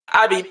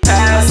I be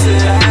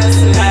passing.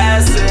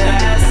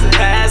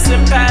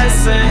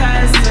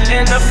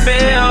 In the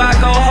field, I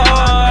go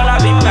hard. I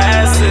be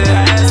passing.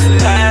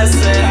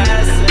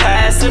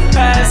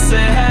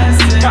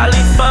 Probably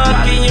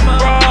fucking your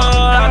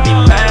broad. I be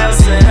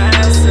passing.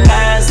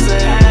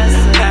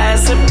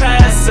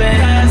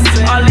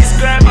 All these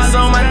Grammys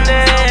on my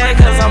neck,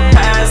 cause I'm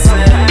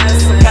passing.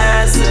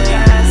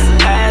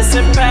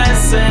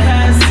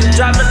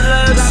 Driving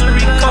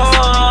luxury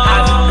car.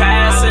 I be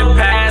passing.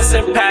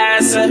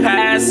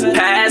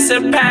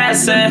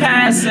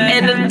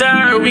 In the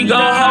dirt, we go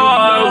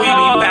hard. We be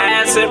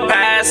passing.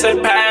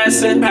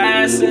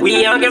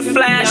 We young and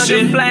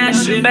flashy.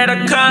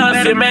 Better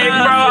cuff it, make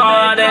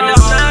broad. And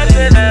it's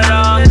nothing at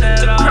all.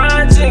 The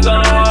crunch ain't go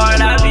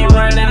hard. I be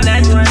running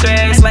at the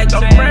checks like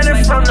I'm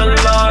running from the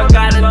law.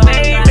 Got a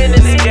name in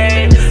this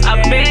game.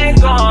 I've been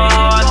going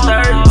hard.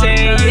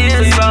 13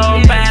 years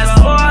old,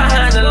 past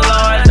 400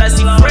 lords. I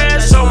see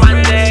fresh on my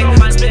neck.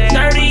 Spent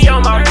 30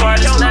 on my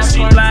parts. Now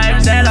she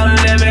life that I'm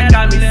living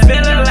got me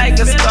feeling like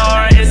a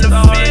star in the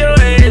field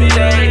every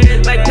day.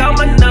 Like I'm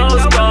a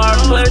nose guard,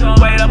 putting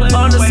weight up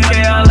on the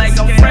scale like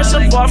I'm fresh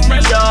up off the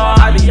yard.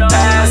 I be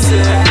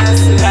passing.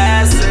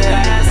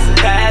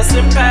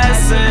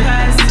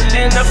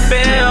 In the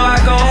field, I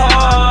go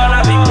hard.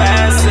 I be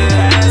passing.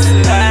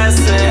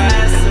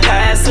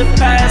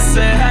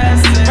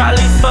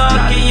 Probably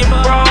fucking your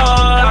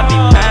broad. I be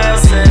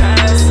passing.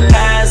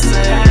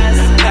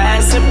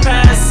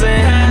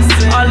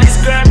 All these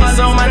Grammys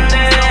on my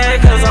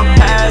neck, cause I'm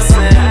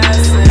passing.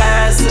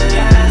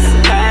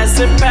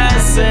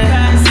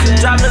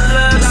 Driving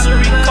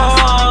luxury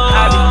car. I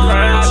be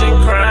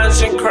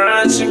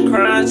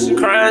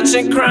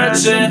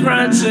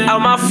crunching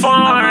out my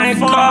foreign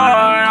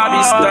car. I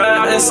be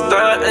stunting.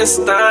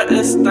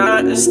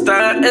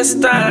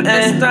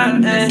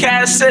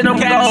 Cash in them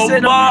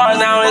gold bars.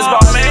 Now it's my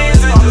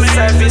mains and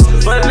Giuseppe's.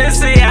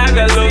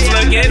 Balenciaga loose,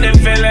 looking and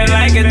feeling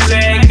like a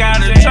check.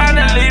 Got her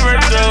tryna leave her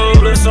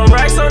through. Lose some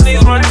racks on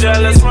these more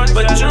jealous, but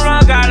you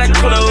don't gotta